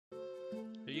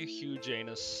Are you huge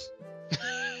anus?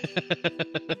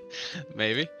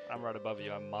 Maybe. I'm right above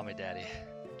you. I'm mommy daddy.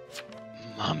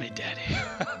 Mommy daddy.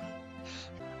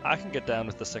 I can get down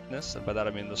with the sickness, and by that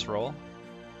I mean this roll.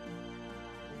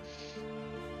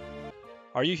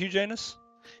 Are you huge anus?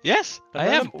 Yes, Then I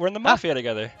am. We're in the mafia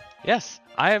together. Yes,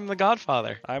 I am the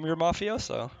Godfather. I'm your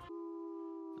mafioso.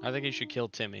 I think you should kill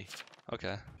Timmy.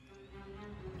 Okay.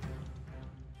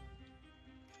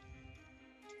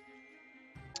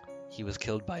 He was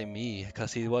killed by me,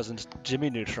 because he wasn't Jimmy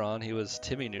Neutron, he was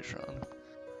Timmy Neutron.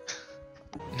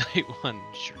 Night 1,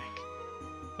 Shrek.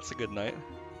 That's a good night.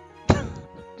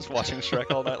 Just watching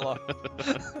Shrek all night long.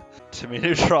 Timmy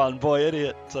Neutron, boy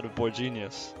idiot, instead of boy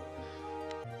genius.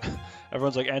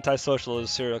 Everyone's like, antisocial is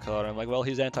serial killer. I'm like, well,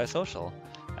 he's antisocial,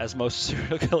 as most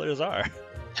serial killers are.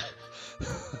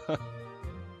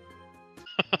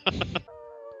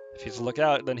 If he's look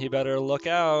out, then he better look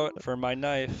out for my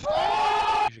knife.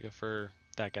 You should go for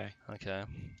that guy. Okay.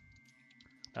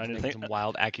 I I need to think think. some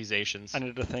wild accusations. I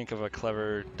need to think of a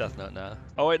clever death note now.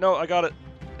 Oh wait, no, I got it.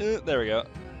 There we go.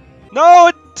 No,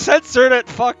 it censored it.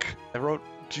 Fuck. I wrote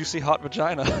juicy hot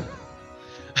vagina.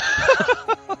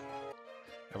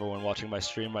 Everyone watching my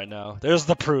stream right now, there's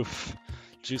the proof.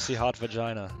 Juicy hot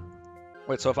vagina.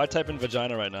 Wait, so if I type in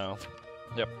vagina right now,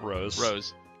 yep, Rose.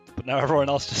 Rose. But now everyone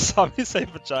else just saw me say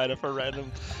vagina for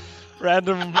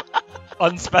random,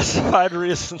 unspecified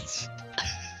reasons.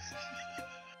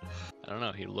 I don't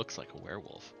know, he looks like a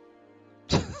werewolf.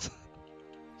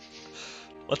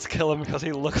 Let's kill him because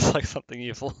he looks like something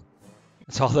evil.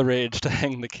 It's all the rage to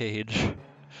hang the cage.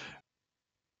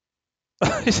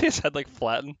 You see his head like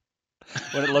flatten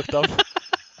when it looked up?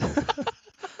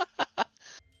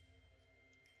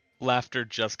 Laughter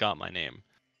just got my name.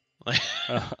 Like,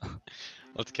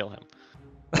 let's kill him.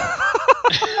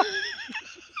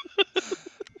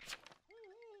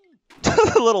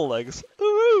 Little legs.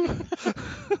 Ooh.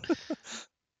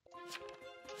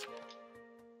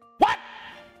 What?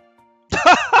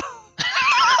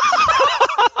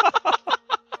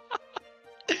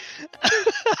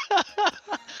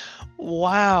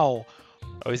 Wow.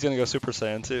 Oh, he's gonna go Super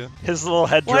Saiyan too. His little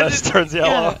headdress turns yellow.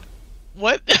 Yeah.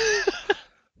 What?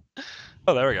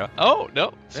 Oh, there we go. Oh,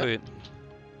 no. Sweet.